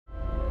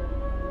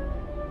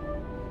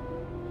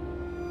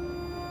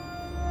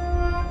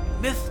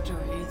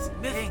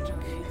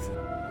Mysteries.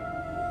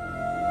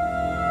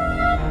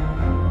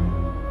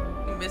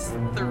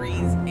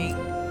 Mysteries Inc.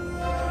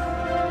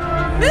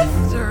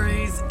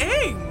 Mysteries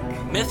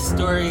Inc. Myth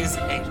Stories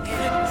Inc.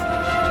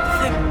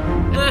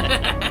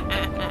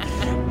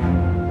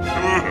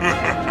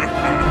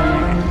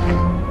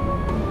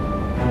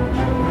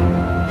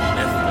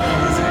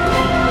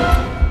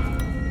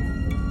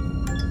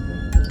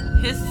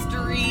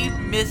 History,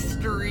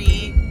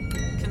 mystery,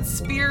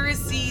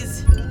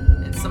 conspiracies,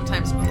 and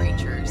sometimes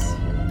creatures.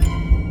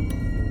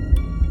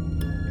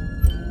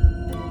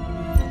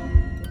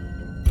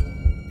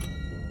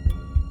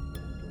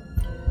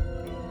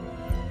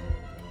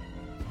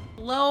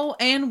 Hello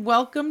and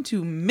welcome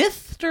to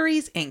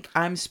Mysteries Inc.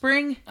 I'm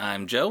Spring,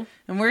 I'm Joe.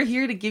 and we're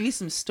here to give you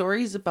some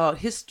stories about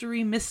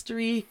history,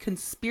 mystery,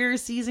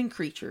 conspiracies, and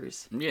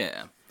creatures.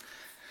 Yeah.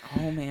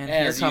 Oh man,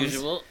 As here comes.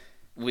 usual,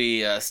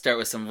 we start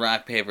with some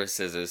rock, paper,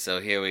 scissors. So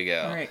here we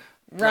go. All right,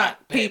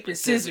 rock, paper,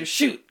 scissors,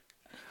 shoot.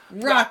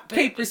 Rock,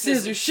 paper,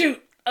 scissors,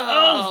 shoot.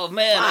 Oh,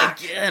 man,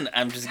 fuck. again.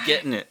 I'm just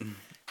getting it.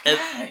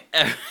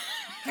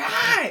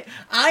 God,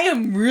 I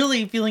am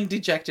really feeling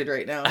dejected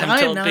right now. I'm I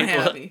am told not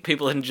happy.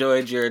 people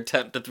enjoyed your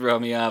attempt to throw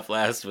me off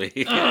last week.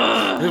 You know,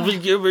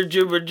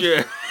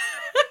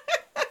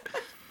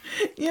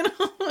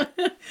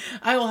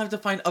 I will have to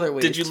find other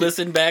ways. Did you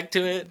listen back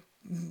to it?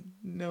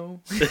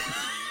 No.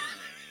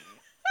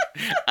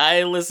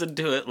 I listened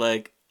to it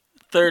like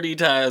 30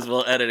 times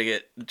while editing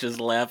it, just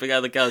laughing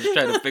on the couch,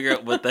 trying to figure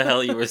out what the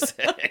hell you were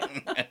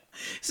saying.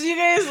 So you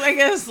guys, I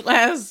guess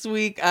last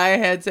week I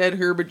had said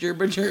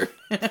herbager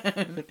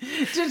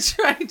to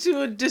try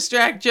to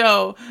distract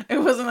Joe. It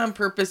wasn't on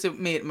purpose. It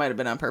might have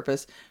been on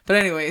purpose. But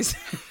anyways,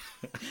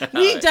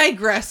 we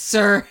digress,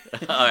 sir.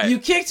 All right. You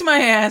kicked my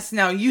ass.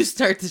 Now you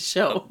start the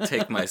show.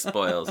 Take my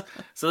spoils.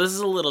 So this is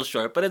a little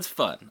short, but it's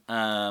fun.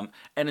 And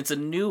it's a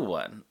new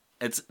one.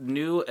 It's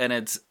new, and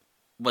it's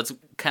what's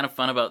kind of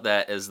fun about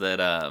that is that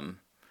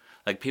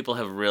like people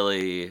have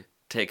really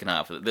taken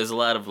off with it. There's a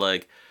lot of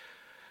like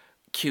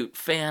cute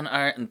fan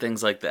art and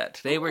things like that.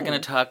 Today we're going to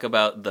talk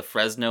about the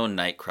Fresno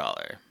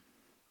Nightcrawler.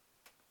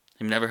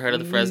 You've never heard of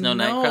the Fresno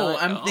Nightcrawler? No,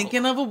 I'm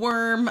thinking of a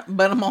worm,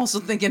 but I'm also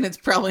thinking it's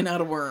probably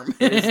not a worm.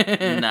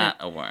 It's not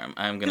a worm.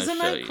 I'm going to It's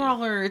a show you.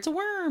 nightcrawler. It's a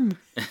worm.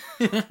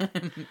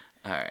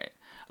 All right.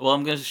 Well,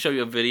 I'm going to show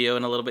you a video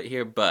in a little bit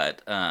here,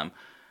 but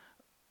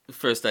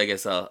first, I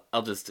guess I'll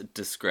just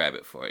describe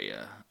it for you.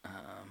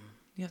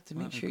 You have to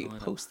make sure you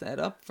post that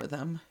up for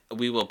them.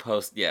 We'll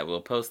post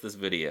this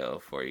video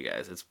for you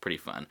guys. It's pretty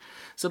fun.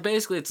 So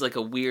basically, it's like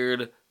a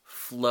weird,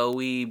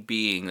 flowy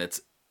being that's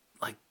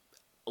like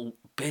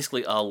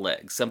basically all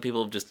legs. Some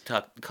people have just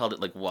called it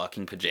like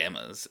walking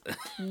pajamas.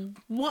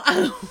 What?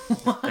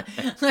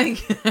 Like,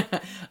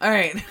 all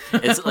right.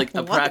 It's like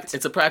What?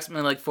 it's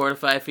approximately like 4 to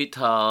 5 feet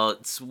tall.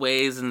 It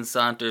sways and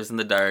saunters in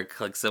the dark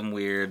like some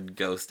weird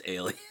ghost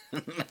alien.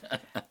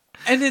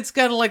 And it's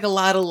got like a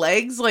lot of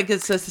legs, like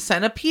it's a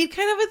centipede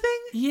kind of a thing.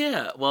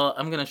 Yeah, well,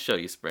 I'm gonna show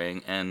you,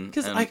 Spring, and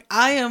Because like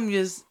I am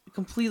just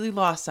completely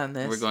lost on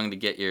this. we're going to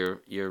get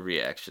your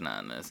reaction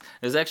on this.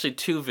 There's actually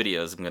 2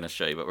 videos I'm gonna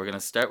show you, but we're gonna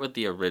start with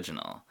the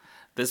original.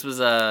 This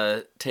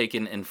was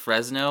taken in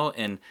Fresno,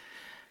 and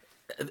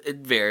it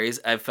varies.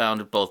 I've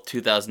found both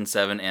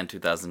 2007 and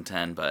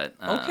 2010, but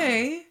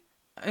Okay,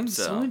 I'm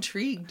so so-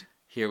 intrigued.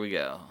 here we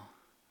go.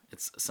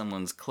 It's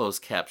someone's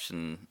closed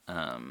caption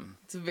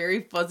It's a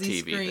very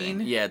fuzzy TV screen.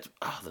 thing. Yeah,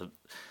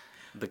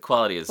 the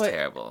quality is But-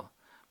 terrible.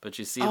 But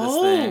you see this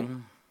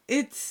thing?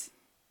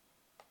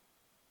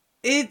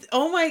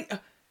 Oh my,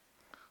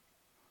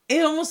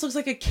 it almost looks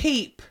like a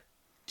cape,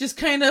 just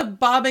kind of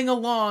bobbing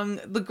along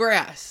the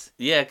grass.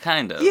 Yeah,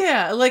 kind of.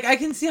 Yeah, like I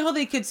can see how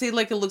they could say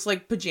like it looks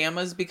like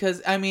pajamas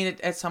because I mean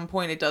at some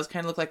point it does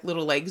kind of look like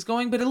little legs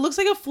going, but it looks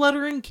like a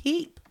fluttering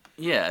cape.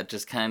 Yeah, it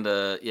just kind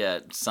of,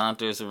 it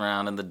saunters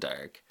around in the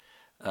dark.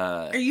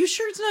 Are you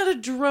sure it's not a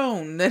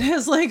drone that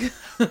has like...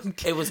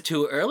 It was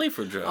too early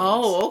for drones.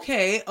 Oh,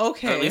 okay. Or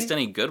at least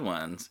any good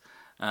ones.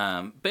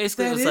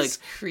 Basically, That it was is like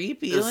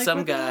creepy. there's Like, some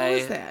what the hell guy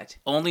is that?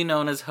 only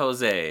known as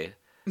Jose.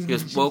 He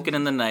was woken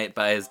in the night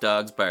by his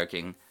dogs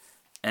barking,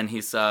 and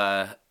he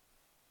looked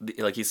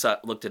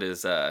at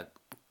his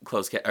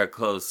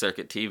closed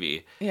circuit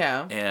TV,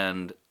 Yeah.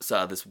 and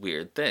saw this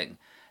weird thing.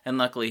 And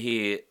luckily,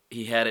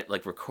 he had it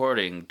like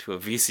recording to a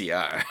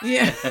VCR.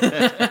 Yeah.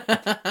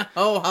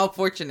 Oh, how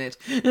fortunate.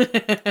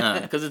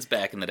 Because it's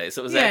back in the day,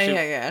 so it was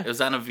it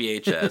was on a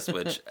VHS,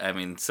 which I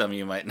mean, some of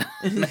you might not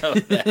know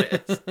what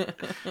that is.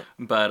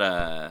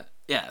 But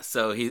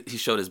so he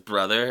showed his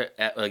brother,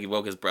 he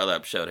woke his brother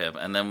up, showed him,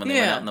 and then when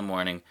they went out in the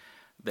morning,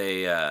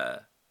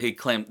 the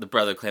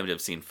brother claimed to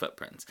have seen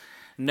footprints.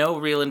 No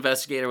real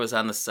investigator was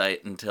on the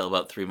site until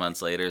about 3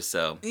 months later,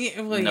 so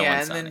no one saw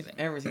and then anything.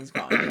 everything's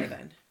gone by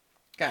then.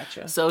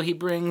 Gotcha. So he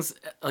brings,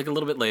 like a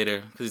little bit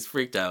later, because he's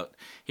freaked out,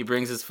 he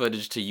brings his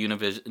footage to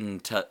Univision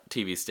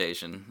TV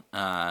station,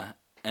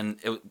 and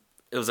it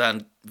was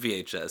on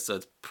VHS, so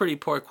it's pretty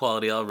poor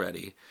quality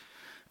already.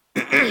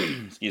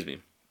 Excuse me.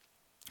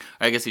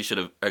 I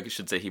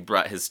should say he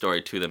brought his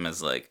story to them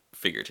as, like,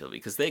 figuratively,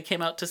 because they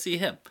came out to see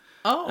him.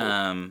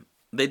 Oh.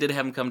 they did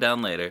have him come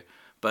down later,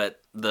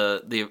 but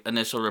the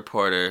initial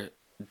reporter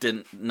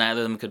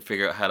neither of them could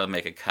figure out how to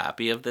make a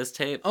copy of this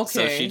tape. Okay.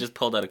 So she just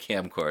pulled out a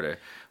camcorder.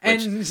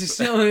 And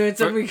so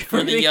it's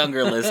for the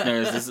younger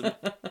listeners,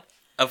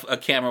 a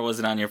camera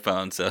wasn't on your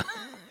phone, so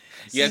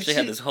you actually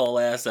had this whole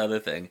ass other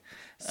thing.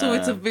 So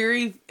it's a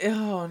very...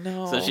 Oh,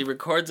 no. So she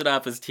records it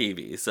off his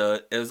TV, so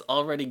it was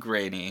already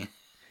grainy.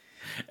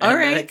 All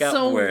right,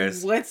 so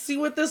worse. Let's see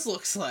what this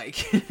looks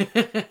like.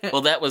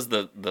 Well, that was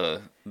the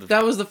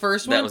that was the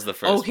first one? That was the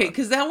first one. Okay,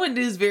 because that one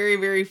is very,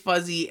 very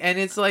fuzzy, and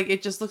it's like,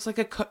 it just looks like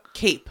a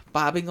cape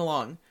bobbing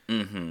along.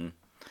 Mm-hmm.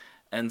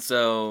 And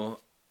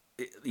so,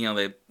 you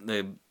know,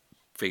 they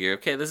figure,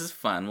 okay, this is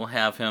fun. We'll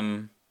have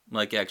him,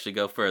 like, actually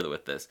go further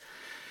with this.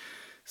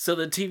 So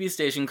the TV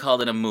station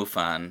called it a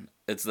MUFON.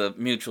 It's the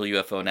Mutual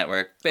UFO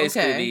Network.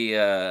 Basically,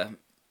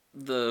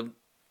 the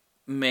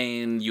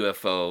main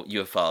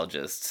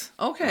ufologists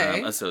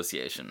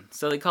association.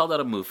 So they called out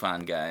a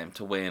MUFON guy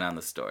to weigh in on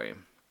the story.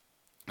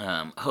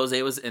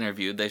 Jose was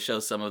interviewed. They show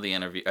some of the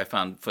interview. I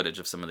found footage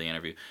of some of the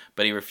interview,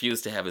 but he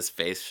refused to have his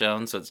face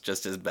shown, so it's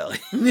just his belly.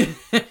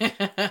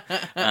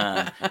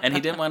 And he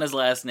didn't want his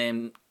last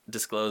name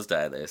disclosed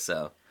either,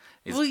 so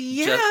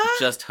he's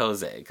just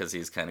Jose, because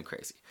he's kind of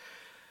crazy.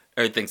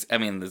 Or thinks, I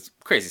mean, this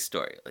crazy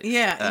story. At least.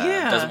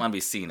 Doesn't want to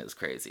be seen as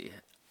crazy.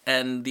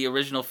 And the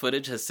original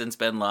footage has since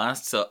been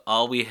lost, so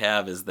all we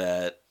have is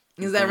that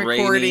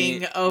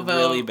recording of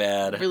really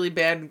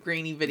bad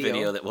grainy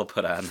video that we'll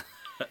put on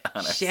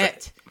our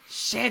site.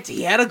 Shit,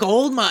 he had a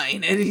gold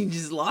mine and he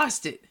just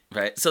lost it.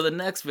 Right. So the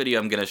next video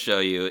I'm going to show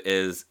you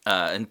is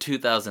in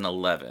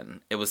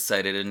 2011. It was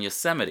sighted in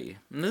Yosemite.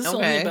 And this is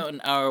only about an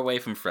hour away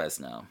from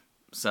Fresno.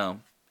 So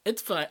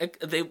it's fine.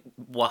 They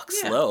walk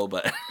slow,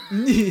 but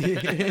it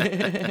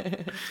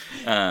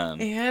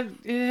had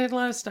a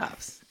lot of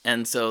stops.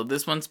 And so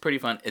this one's pretty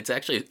fun. It's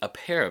actually a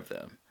pair of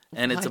them.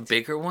 And it's a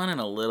bigger one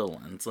and a little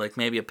one. It's like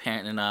maybe a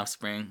parent and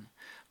offspring.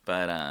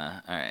 But,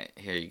 all right,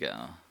 here you go.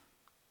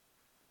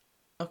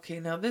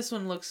 Okay, now this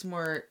one looks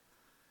more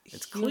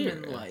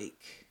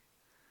human-like.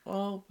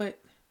 Well, but...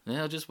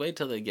 just wait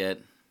till they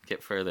get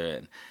further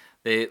in.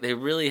 They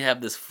really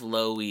have this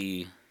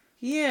flowy...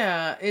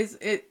 Yeah,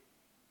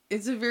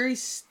 it's a very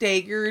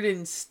staggered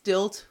and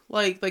stilt,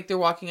 like they're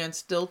walking on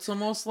stilts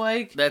almost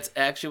like. That's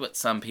actually what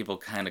some people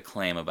kind of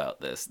claim about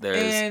this.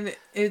 And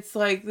it's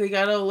like they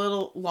got a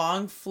little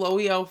long,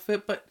 flowy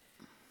outfit, but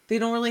they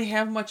don't really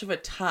have much of a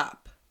top.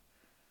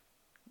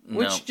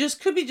 Which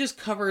just could be just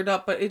covered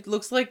up, but it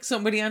looks like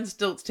somebody on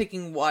stilts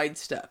taking wide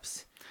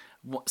steps.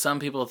 Some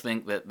people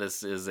think that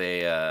this is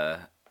a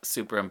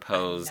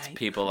superimposed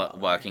people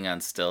walking on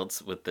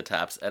stilts with the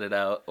tops edited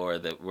out, or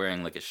that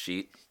wearing like a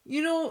sheet.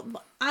 You know,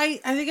 I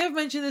think I've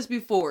mentioned this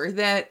before,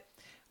 that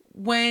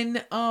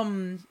when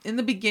in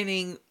the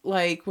beginning,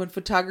 like when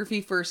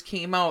photography first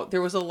came out,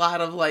 there was a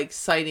lot of like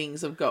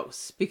sightings of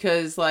ghosts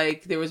because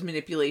like there was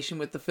manipulation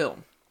with the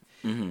film.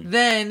 Mm-hmm.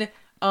 Then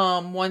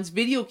once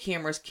video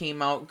cameras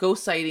came out,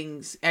 ghost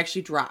sightings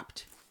actually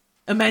dropped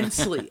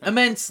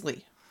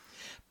immensely.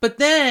 But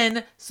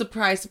then,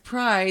 surprise,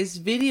 surprise,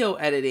 video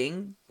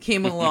editing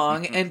came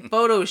along and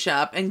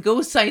Photoshop, and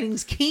ghost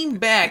sightings came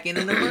back in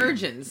an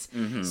emergence.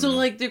 Mm-hmm. So,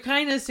 like, they're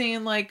kind of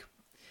saying, like,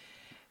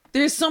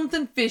 there's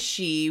something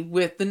fishy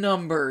with the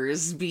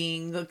numbers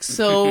being like,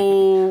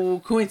 so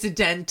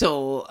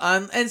coincidental.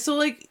 And so,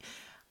 like,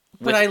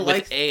 but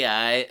with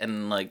AI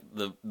and, like,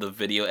 the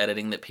video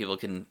editing that people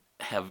can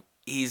have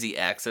easy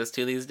access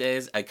to these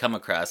days, I come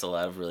across a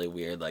lot of really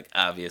weird, like,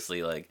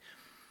 obviously, like,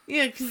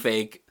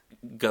 fake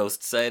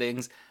ghost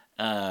sightings.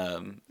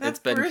 It's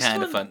been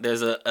kind of fun.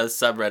 There's a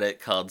subreddit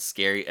called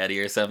Scary Eddie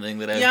or something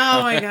that I've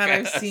oh my god,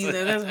 I've seen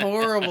that. That's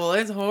horrible.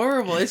 It's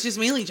horrible. It's just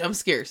mainly jump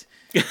scares.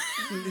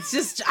 It's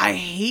just, I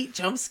hate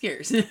jump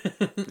scares.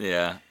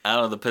 Yeah. I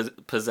don't know, the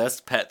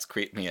possessed pets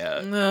creep me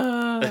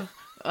out.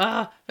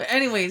 But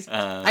anyways,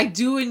 I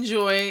do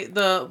enjoy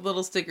the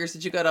little stickers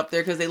that you got up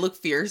there because they look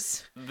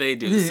fierce. They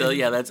do. So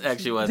yeah, that's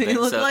actually one thing. They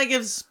look like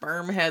if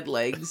sperm had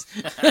legs.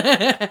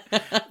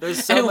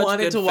 There's so much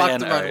wanted good to walk fan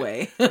the art.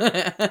 runway.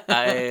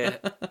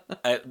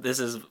 This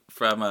is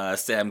from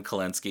Sam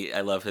Kalinsky.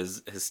 I love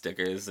his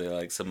stickers. They're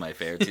like some of my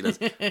favorites. He does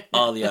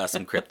all the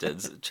awesome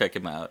cryptids. Check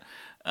him out.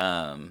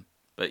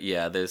 But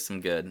yeah, there's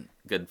some good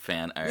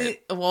fan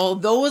art. Well,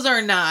 those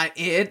are not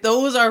it.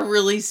 Those are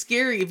really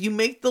scary. If you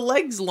make the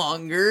legs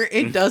longer,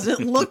 it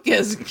doesn't look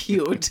as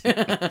cute.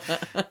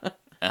 That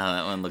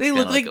one looks. They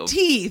look like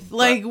teeth,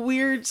 like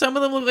weird. Some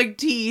of them look like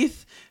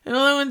teeth, and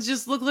other ones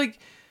just look like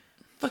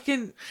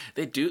fucking.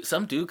 They do.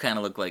 Some do kind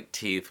of look like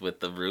teeth with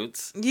the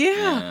roots.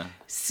 Yeah.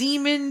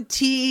 Semen,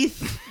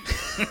 teeth.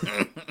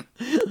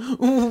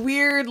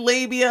 Weird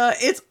labia.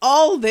 It's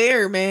all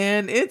there,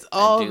 man. It's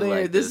all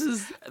there. Like this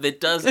is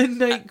it does a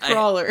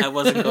Nightcrawler. I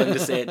wasn't going to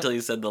say it until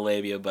you said the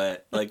labia,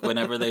 but like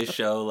whenever they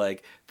show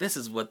like this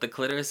is what the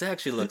clitoris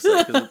actually looks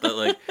like,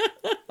 because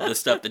the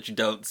stuff that you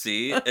don't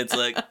see, it's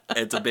like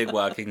it's a big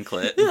walking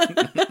clit.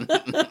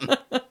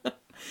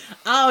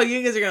 Oh,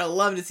 you guys are gonna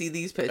love to see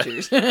these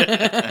pictures.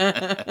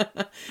 And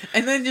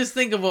then just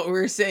think of what we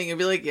were saying and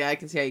be like, yeah, I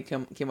can see how you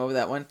came over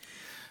that one.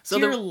 So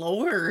dear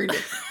Lord.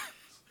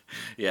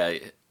 Yeah,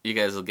 you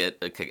guys will get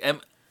a kick. And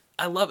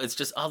I love it. It's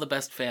just all the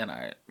best fan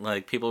art.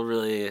 Like, people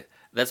really...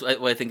 That's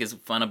what I think is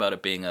fun about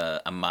it being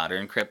a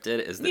modern cryptid,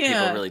 is that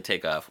people really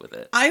take off with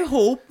it. I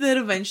hope that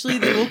eventually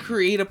they will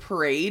create a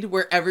parade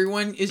where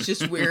everyone is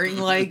just wearing,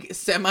 like,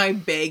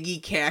 semi-baggy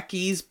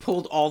khakis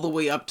pulled all the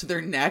way up to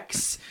their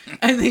necks.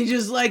 And they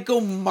just, like, go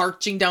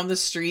marching down the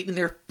street in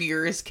their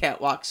fierce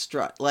catwalk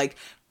strut. Like,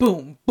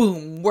 boom,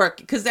 boom, work.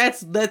 Because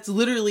that's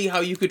literally how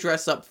you could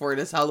dress up for it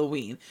as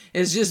Halloween.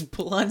 Is just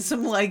pull on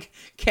some, like,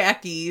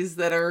 khakis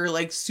that are,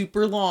 like,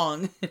 super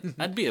long.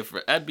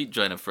 I'd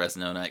join a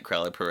Fresno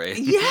Nightcrawler parade.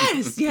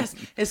 Yes.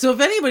 And so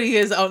if anybody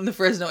is out in the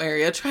Fresno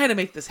area, try to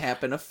make this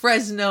happen. A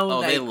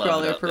Fresno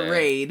Nightcrawler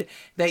parade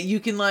that you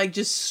can, like,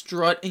 just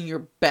strut in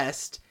your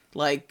best,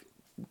 like,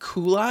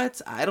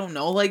 culottes. I don't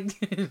know, like...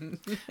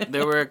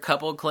 There were a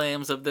couple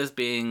claims of this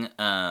being,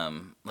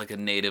 like, a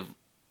native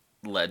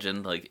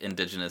legend, like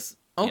indigenous,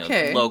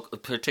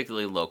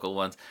 particularly local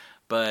ones,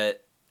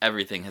 but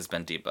everything has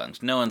been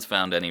debunked. No one's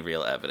found any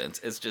real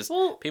evidence. It's just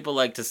people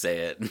like to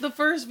say it. The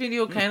first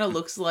video kind of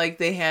looks like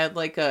they had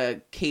like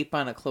a cape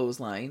on a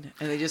clothesline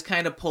and they just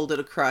kind of pulled it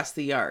across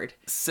the yard.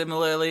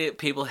 Similarly,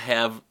 people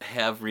have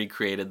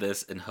recreated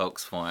this in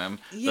hoax form.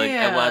 Yeah. Like,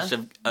 I watched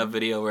a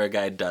video where a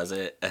guy does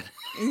it, and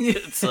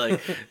it's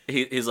like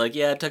he's like,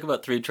 yeah, it took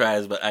about 3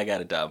 tries, but I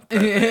got it down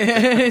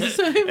perfect.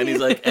 And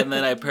he's like, and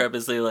then I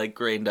purposely like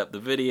grained up the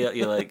video,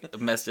 like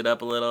messed it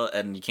up a little,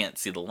 and you can't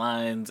see the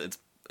lines.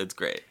 It's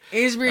great.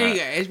 It's pretty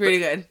good. It's pretty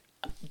good.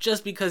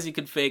 Just because you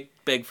could fake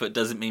Bigfoot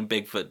doesn't mean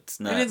Bigfoot's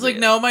not. And it's real. Like,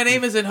 no, my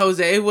name isn't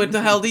Jose. What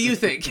the hell do you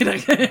think?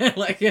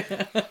 Like,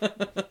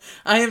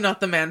 I am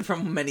not the man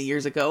from many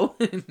years ago.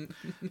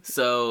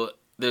 So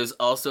there's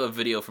also a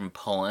video from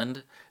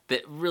Poland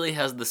that really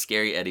has the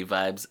Scary Eddie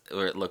vibes,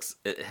 where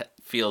it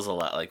feels a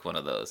lot like one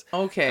of those.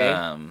 Okay.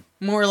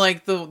 More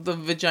like the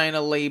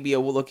vagina labia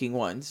looking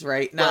ones,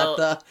 right?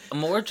 Not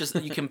more just,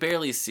 you can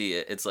barely see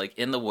it. It's like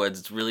in the woods.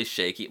 It's really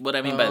shaky. What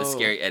I mean by the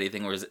Scary Eddie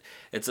thing, where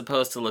it's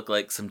supposed to look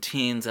like some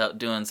teens out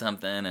doing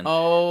something, and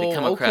they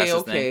come across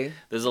this thing.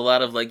 There's a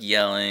lot of like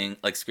yelling,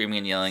 like screaming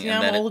and yelling. See, and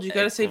I'm then old. You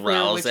gotta say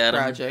Blair Witch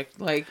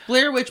Project, like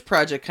Blair Witch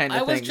Project kind of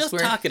thing. I was just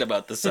talking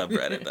about the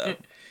subreddit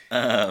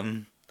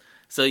though.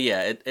 So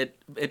yeah, it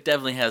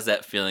definitely has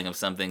that feeling of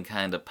something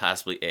kind of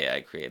possibly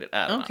AI created.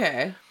 I don't know.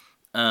 Okay.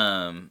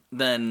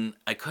 Then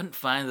I couldn't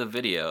find the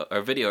video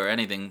or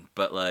anything,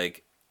 but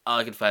like all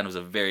I could find was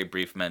a very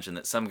brief mention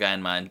that some guy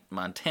in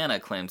Montana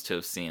claims to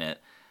have seen it,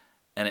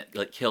 and it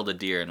like killed a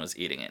deer and was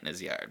eating it in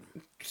his yard.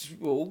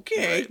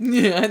 Okay. Right.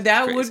 Yeah,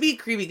 that would be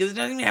creepy because it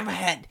doesn't even have a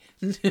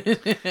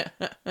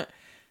head.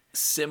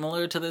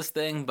 Similar to this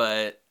thing,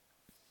 but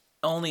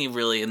only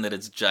really in that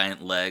it's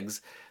giant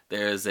legs.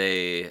 There's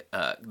the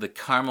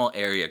Carmel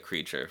area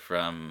creature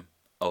from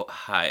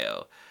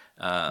Ohio.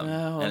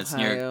 And it's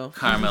near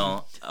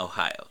Carmel,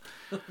 Ohio.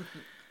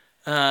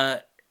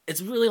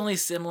 It's really only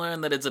similar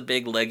in that it's a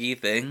big leggy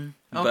thing.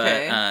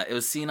 Okay. But it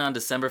was seen on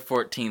December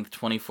 14th,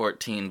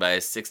 2014 by a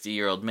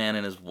 60-year-old man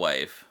and his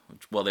wife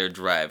while they're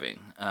driving.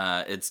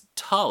 It's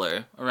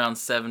taller, around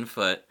 7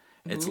 foot.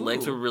 Its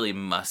legs were really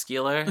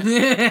muscular,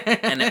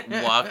 and it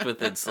walked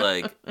with its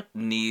like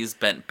knees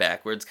bent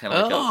backwards, kind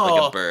of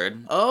like a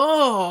bird.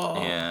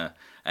 Oh, yeah,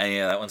 and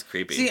yeah, that one's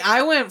creepy. See,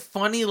 I went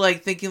funny,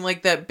 like thinking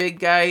like that big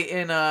guy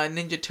in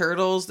Ninja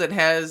Turtles that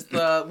has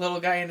the little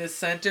guy in his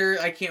center.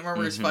 I can't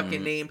remember his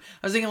fucking name.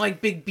 I was thinking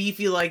like big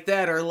beefy like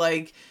that, or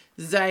like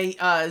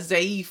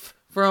Zaif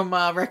from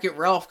Wreck-It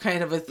Ralph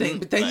kind of a thing,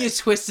 but then you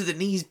twisted the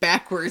knees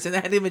backwards, and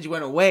that image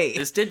went away.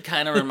 This did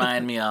kind of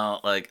remind me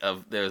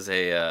of there's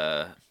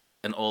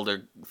an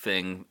older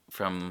thing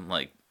from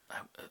like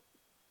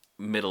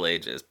Middle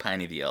Ages,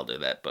 Piney the Elder,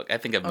 that book. I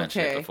think I've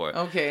mentioned it before.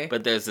 Okay.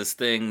 But there's this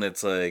thing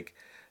that's like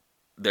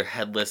they're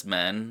headless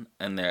men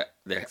and their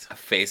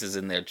faces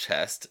in their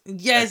chest.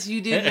 Yes,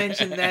 you did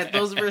mention that.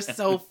 Those were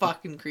so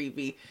fucking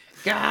creepy.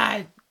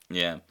 God.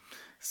 Yeah.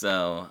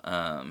 So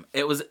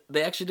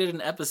they actually did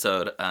an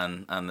episode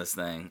on this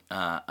thing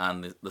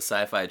on the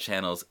Sci-Fi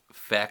Channel's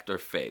Fact or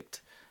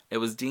Faked. It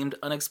was deemed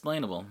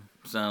unexplainable.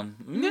 So,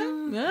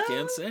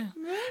 can't say.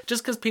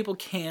 Just because people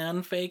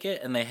can fake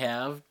it, and they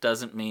have,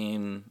 doesn't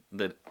mean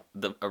that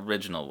the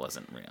original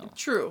wasn't real.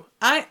 True.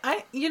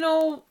 I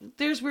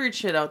there's weird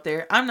shit out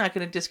there. I'm not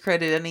going to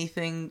discredit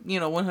anything,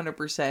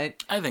 100%.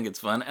 I think it's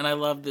fun, and I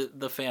love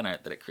the fan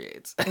art that it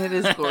creates. It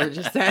is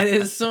gorgeous. That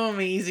is so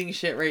amazing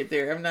shit right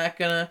there. I'm not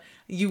going to...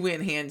 You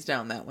win hands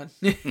down that one.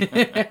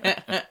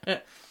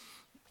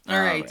 All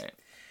right.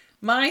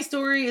 My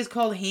story is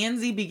called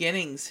Handsy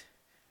Beginnings.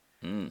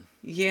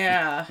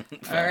 Yeah.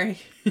 All right.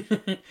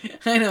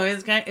 I know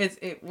this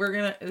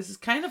is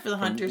kind of for the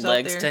hunters out there.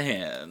 Legs to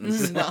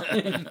hands. No.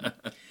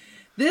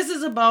 This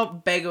is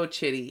about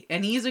Begochiddy,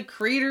 and he's a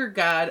creator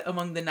god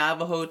among the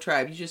Navajo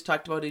tribe. You just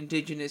talked about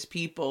indigenous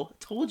people.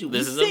 Told you,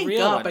 this is a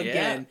real one,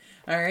 again.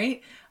 Yeah. All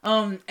right.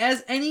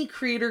 As any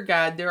creator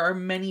god, there are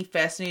many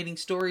fascinating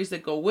stories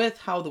that go with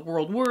how the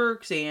world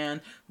works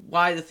and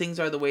why the things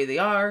are the way they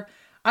are.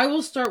 I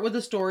will start with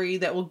a story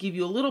that will give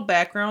you a little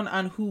background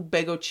on who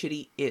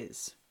Begochiddy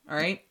is. All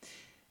right.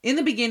 In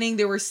the beginning,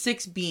 there were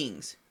 6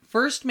 beings.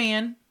 First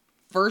man,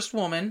 first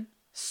woman,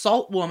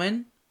 salt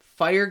woman,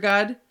 fire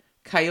god,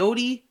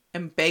 coyote,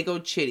 and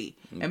Begochiddy.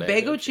 And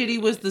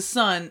Begochiddy was the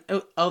son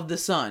of the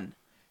sun.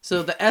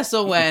 So the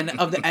S-O-N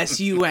of the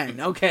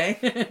S-U-N,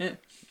 okay?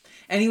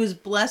 And he was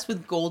blessed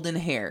with golden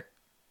hair.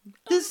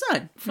 The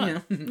sun.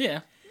 Fun. You know? Yeah.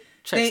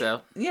 Checks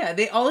out. Yeah,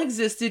 they all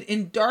existed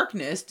in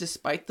darkness,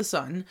 despite the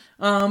sun,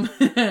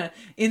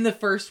 in the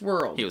first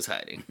world. He was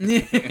hiding.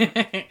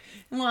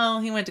 Well,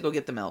 he went to go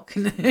get the milk.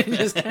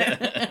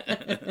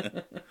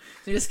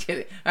 Just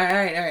kidding. All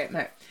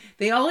right.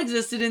 They all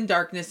existed in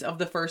darkness of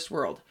the first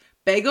world.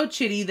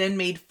 Begochiddy then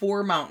made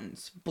 4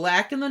 mountains.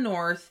 Black in the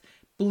north,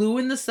 blue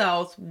in the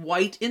south,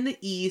 white in the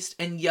east,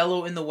 and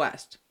yellow in the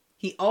west.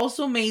 He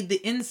also made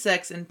the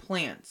insects and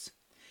plants.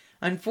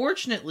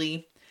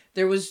 Unfortunately,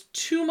 there was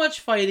too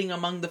much fighting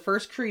among the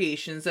first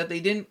creations that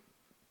they didn't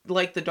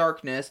like the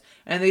darkness,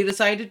 and they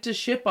decided to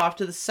ship off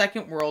to the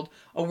second world,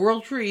 a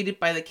world created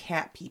by the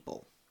cat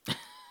people.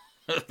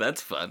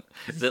 That's fun.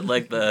 Is it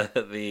like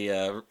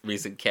the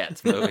recent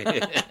Cats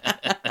movie?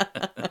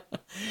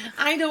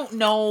 I don't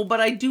know, but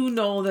I do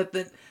know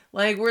that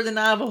where the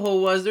Navajo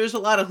was, there's a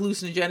lot of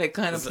hallucinogenic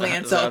kind of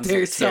plants out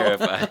there.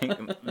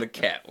 Terrifying. The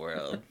cat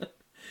world.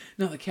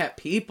 No, the cat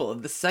people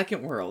of the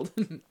second world.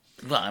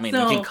 Well, I mean, you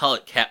can call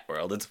it Cat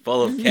World. It's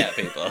full of cat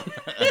people.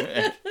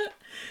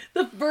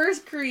 The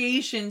first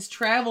creations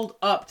traveled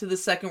up to the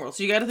second world.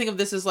 So you got to think of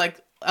this as like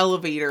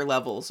elevator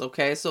levels,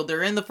 okay? So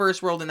they're in the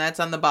first world, and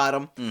that's on the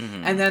bottom.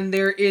 Mm-hmm. And then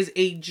there is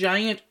a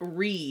giant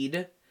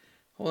reed.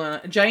 Hold on.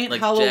 A giant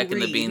hollow Jack reed.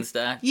 and the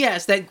Beanstalk?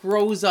 Yes, that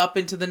grows up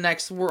into the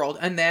next world.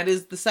 And that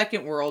is the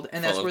second world,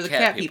 and that's where the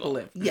cat people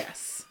live.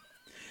 Yes.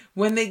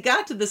 When they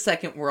got to the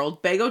second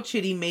world,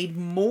 Begochiddy made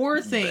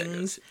more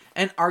things,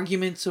 and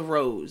arguments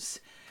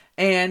arose.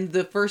 And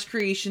the first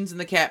creations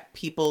and the cat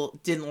people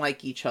didn't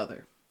like each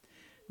other.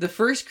 The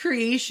first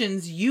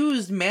creations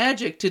used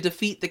magic to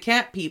defeat the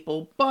cat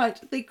people,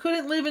 but they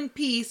couldn't live in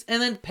peace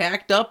and then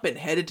packed up and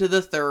headed to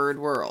the third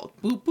world.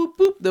 Boop, boop,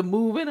 boop. They're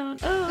moving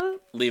on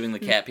up. Leaving the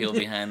cat people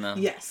behind them?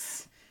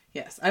 Yes.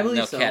 Yes, I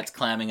believe so. No cats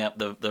climbing up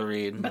the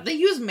reed. But they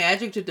used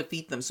magic to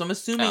defeat them, so I'm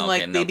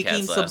assuming they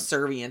became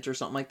subservient or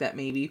something like that,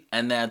 maybe.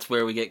 And that's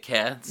where we get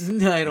cats?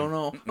 I don't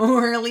know.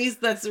 Or at least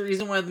that's the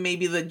reason why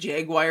maybe the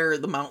jaguar or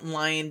the mountain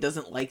lion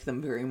doesn't like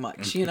them very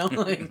much, you know?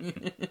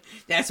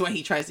 That's why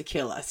he tries to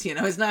kill us, you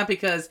know? It's not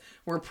because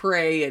we're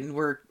prey and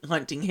we're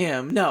hunting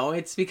him. No,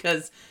 it's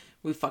because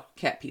we fucked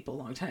cat people a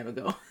long time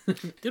ago.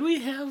 Did we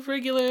have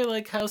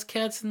regular, house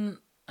cats in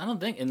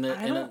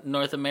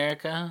North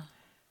America?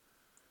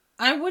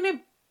 I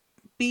wouldn't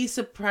be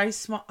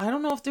surprised. I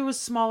don't know if there was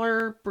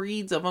smaller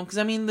breeds of them. Because,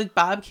 I mean, the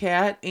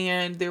bobcat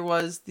and there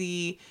was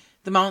the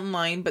mountain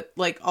lion. But,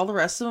 all the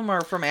rest of them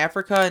are from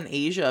Africa and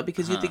Asia.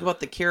 Because you think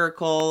about the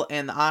caracal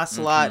and the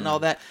ocelot and all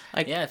that.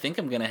 Yeah, I think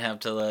I'm going to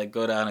have to,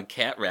 go down a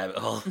cat rabbit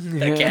hole.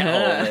 A cat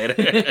hole later.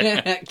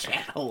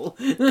 Cat hole.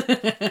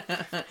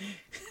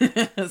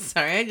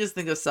 Sorry, I just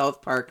think of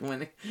South Park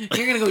when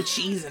you're going to go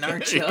cheesing,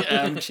 aren't you?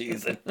 Yeah, I'm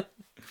cheesing.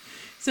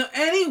 So,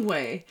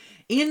 anyway...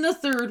 In the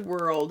third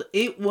world,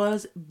 it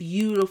was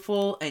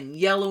beautiful and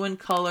yellow in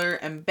color,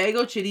 and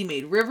Begochiddy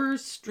made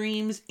rivers,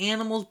 streams,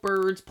 animals,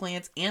 birds,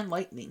 plants, and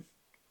lightning.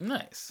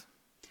 Nice.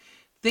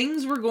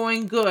 Things were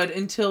going good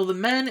until the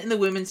men and the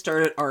women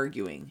started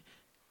arguing.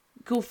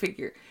 Go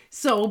figure.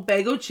 So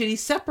Begochiddy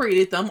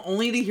separated them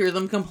only to hear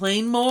them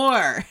complain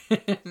more.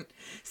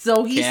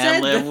 So he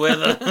Can't live with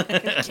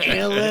them.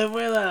 Can't live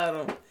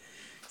without them.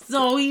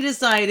 So he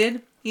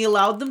decided... He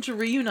allowed them to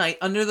reunite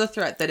under the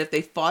threat that if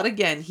they fought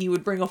again, he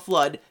would bring a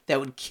flood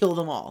that would kill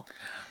them all.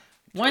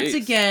 Once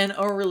again,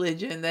 a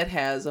religion that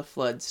has a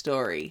flood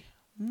story.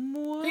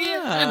 Wow.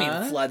 Yeah, I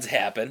mean, floods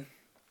happen.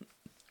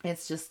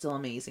 It's just still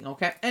amazing,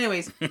 okay?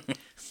 Anyways,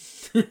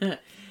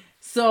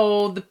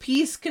 so the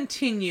peace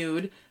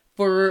continued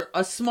for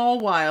a small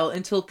while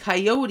until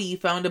Coyote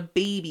found a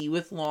baby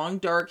with long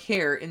dark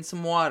hair in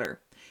some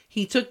water.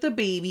 He took the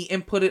baby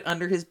and put it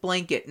under his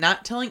blanket,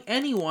 not telling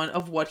anyone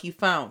of what he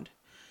found.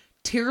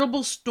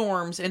 Terrible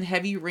storms and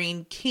heavy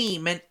rain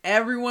came, and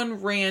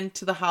everyone ran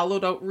to the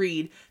hollowed out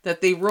reed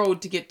that they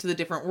rode to get to the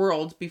different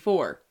worlds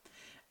before.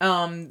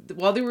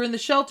 While they were in the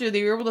shelter,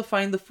 they were able to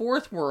find the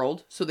fourth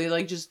world, so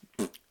they just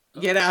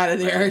get out of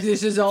there.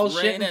 This is all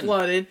shit and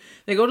flooded.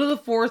 They go to the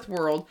fourth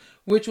world,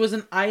 which was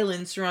an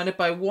island surrounded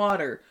by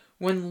water.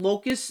 When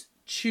locusts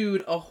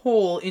chewed a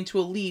hole into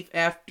a leaf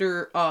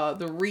after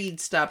the reed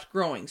stopped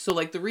growing. So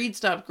the reed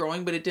stopped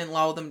growing, but it didn't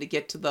allow them to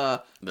get to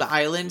the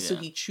island, so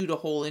he chewed a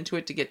hole into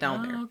it to get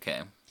down there.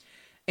 Okay.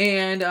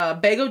 And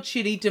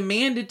Begochiddy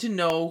demanded to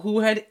know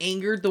who had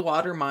angered the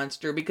water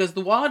monster, because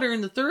the water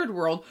in the third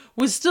world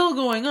was still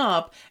going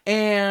up,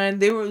 and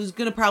they was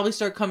going to probably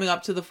start coming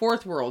up to the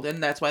fourth world,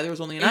 and that's why there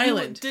was only an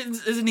island.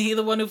 Isn't he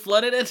the one who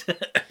flooded it?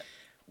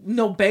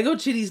 No,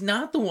 Begochiddy's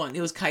not the one. It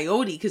was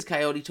Coyote, because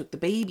Coyote took the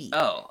baby.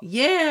 Oh.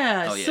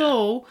 Yeah, oh yeah.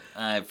 So...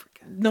 I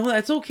forgot. No,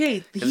 that's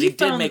okay. Because he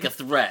did make a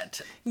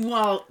threat.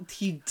 Well,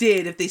 he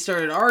did if they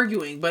started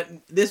arguing, but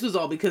this was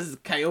all because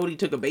Coyote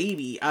took a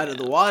baby out of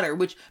the water,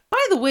 which, by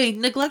the way,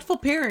 neglectful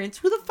parents,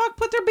 who the fuck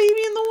put their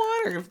baby in the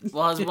water?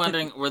 Well, I was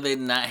wondering, were they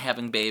not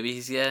having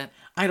babies yet?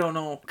 I don't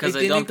know. Because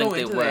I don't think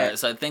they were. That.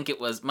 So I think it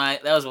was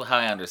that was how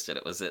I understood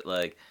it. Was it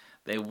like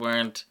they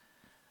weren't,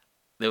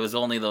 there was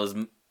only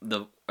the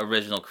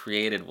original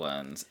created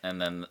ones, and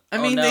then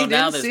they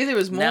didn't say there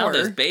was more. Now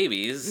there's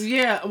babies.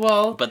 Yeah,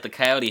 well, but the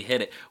coyote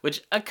hid it,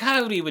 which a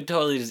coyote would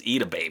totally just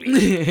eat a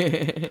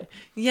baby.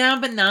 Yeah,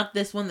 but not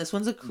this one. This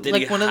one's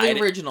like one of the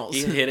originals.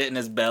 He hid it in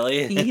his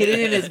belly. He hid it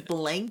in his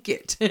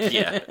blanket.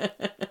 Yeah.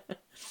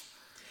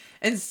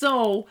 And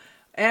so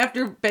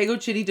after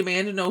Begochiddy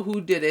demanded to know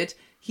who did it,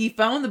 he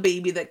found the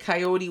baby that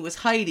Coyote was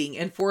hiding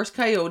and forced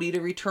Coyote to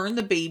return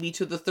the baby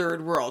to the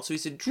third world. So he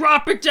said,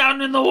 drop it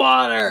down in the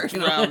water.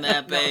 Drown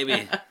that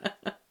baby.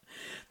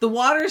 The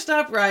water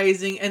stopped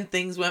rising and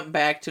things went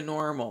back to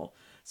normal.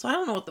 So I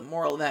don't know what the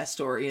moral of that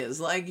story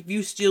is. Like, if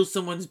you steal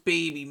someone's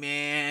baby,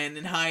 man,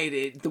 and hide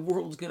it, the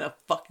world's gonna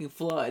fucking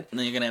flood. And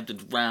then you're gonna have to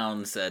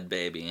drown said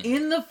baby.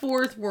 In the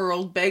fourth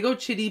world,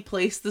 Begochiddy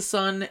placed the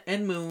sun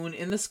and moon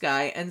in the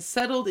sky and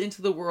settled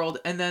into the world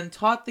and then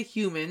taught the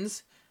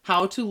humans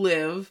how to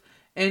live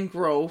and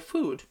grow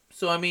food.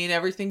 So,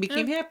 everything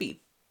became happy.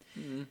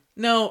 Mm-hmm.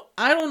 Now,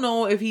 I don't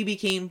know if he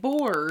became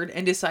bored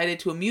and decided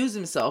to amuse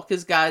himself,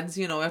 because God's,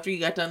 after you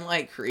got done,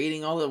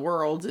 creating all the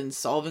worlds and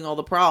solving all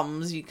the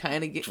problems, you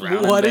kind of get,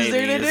 what is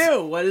there to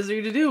do? What is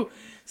there to do?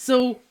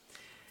 So,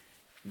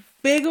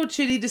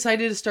 Begochiddy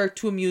decided to start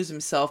to amuse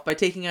himself by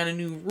taking on a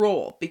new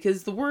role,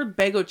 because the word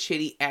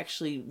Begochiddy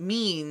actually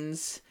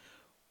means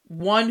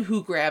one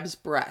who grabs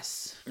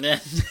breasts.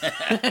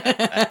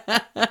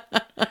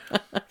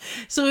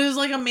 So it was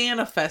like a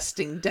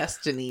manifesting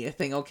destiny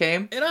thing,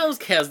 okay? It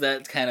almost has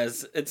that kind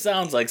of, it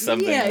sounds like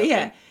something.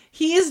 Yeah.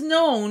 He is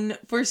known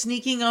for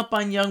sneaking up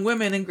on young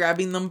women and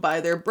grabbing them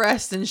by their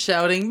breasts and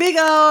shouting, "Big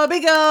O,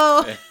 Big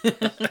O!"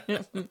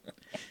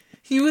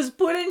 He was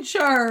put in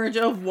charge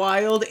of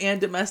wild and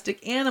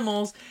domestic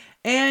animals,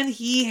 and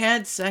he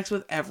had sex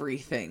with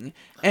everything.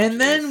 And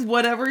then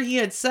whatever he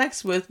had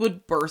sex with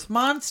would birth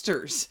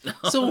monsters.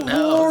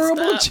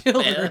 Horrible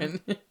children.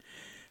 Man.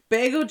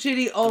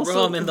 Begochiddy also...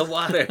 Throw him in the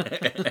water.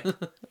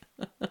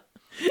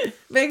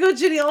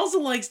 Begochiddy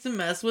also likes to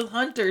mess with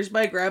hunters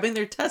by grabbing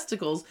their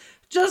testicles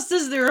just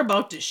as they're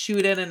about to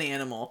shoot at an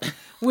animal.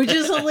 Which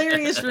is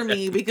hilarious for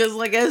me because,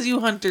 as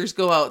you hunters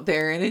go out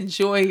there and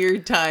enjoy your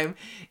time,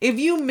 if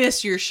you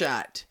miss your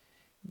shot,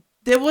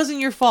 that wasn't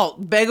your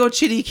fault.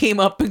 Begochiddy came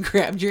up and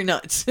grabbed your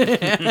nuts.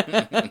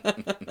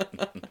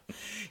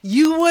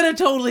 You would have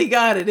totally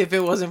got it if it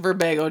wasn't for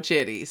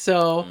Begochiddy.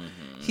 So...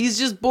 He's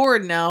just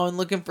bored now and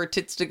looking for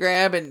tits to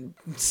grab and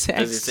sex.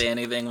 Does he say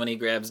anything when he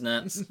grabs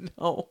nuts?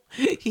 No.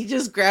 He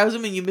just grabs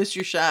them and you miss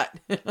your shot.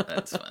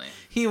 That's funny.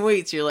 He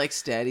waits. You're like,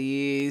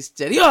 steady,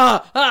 steady.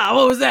 What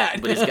was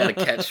that? But he's got a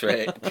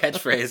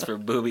catchphrase for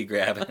booby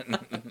grabbing.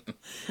 That's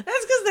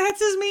because that's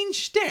his main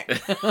shtick.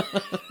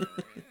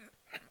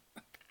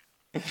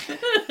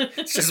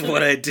 It's just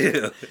what I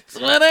do. It's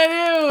what I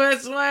do.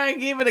 That's why I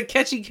gave it a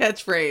catchy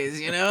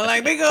catchphrase,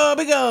 like, big O,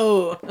 Big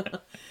O.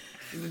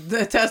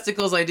 The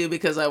testicles I do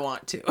because I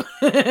want to.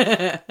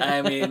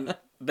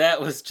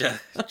 That was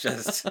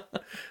just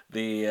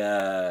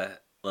the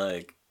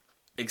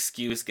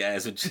excuse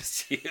guys would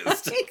just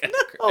use to grab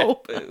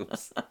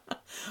boobs.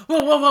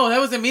 Whoa! That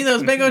wasn't me. That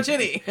was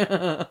Begochiddy.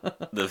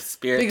 The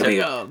spirit took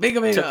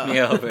me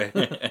over.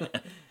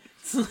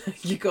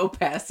 You go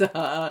past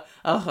a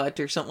hut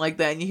or something like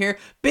that, and you hear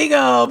Big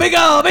O, Big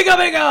O, Big O,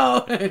 Big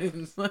O.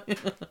 It's like,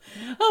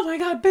 oh my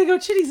God,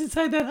 Begochiddy's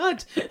inside that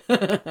hut.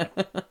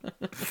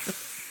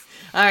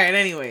 All right,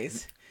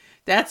 anyways,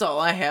 that's all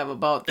I have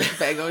about the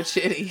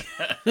Begochiddy.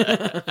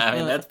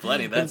 That's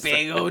plenty. That's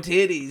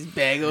Begotitties,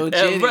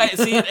 Begochiddy. Right?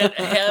 See,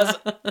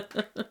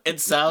 it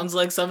sounds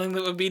like something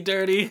that would be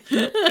dirty,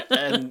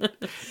 and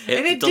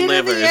it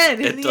delivers.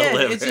 In the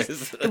end. It's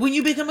just, when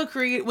you become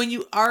when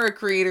you are a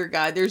creator,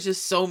 God, there's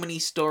just so many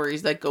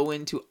stories that go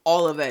into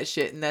all of that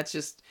shit, and that's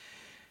just.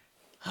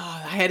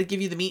 Oh, I had to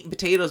give you the meat and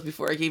potatoes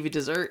before I gave you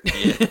dessert.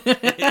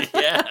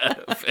 Yeah.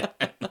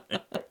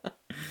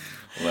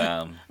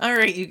 Wow. All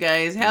right, you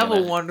guys. Have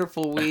a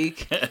wonderful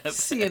week.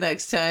 See you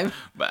next time.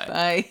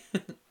 Bye. Bye.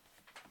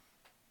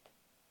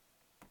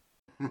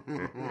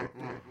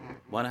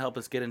 Want to help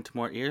us get into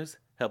more ears?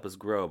 Help us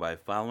grow by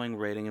following,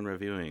 rating, and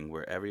reviewing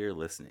wherever you're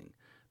listening.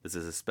 This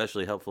is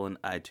especially helpful in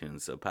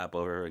iTunes, so pop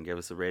over and give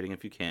us a rating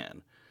if you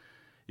can.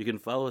 You can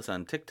follow us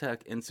on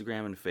TikTok,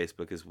 Instagram, and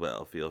Facebook as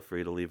well. Feel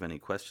free to leave any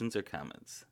questions or comments.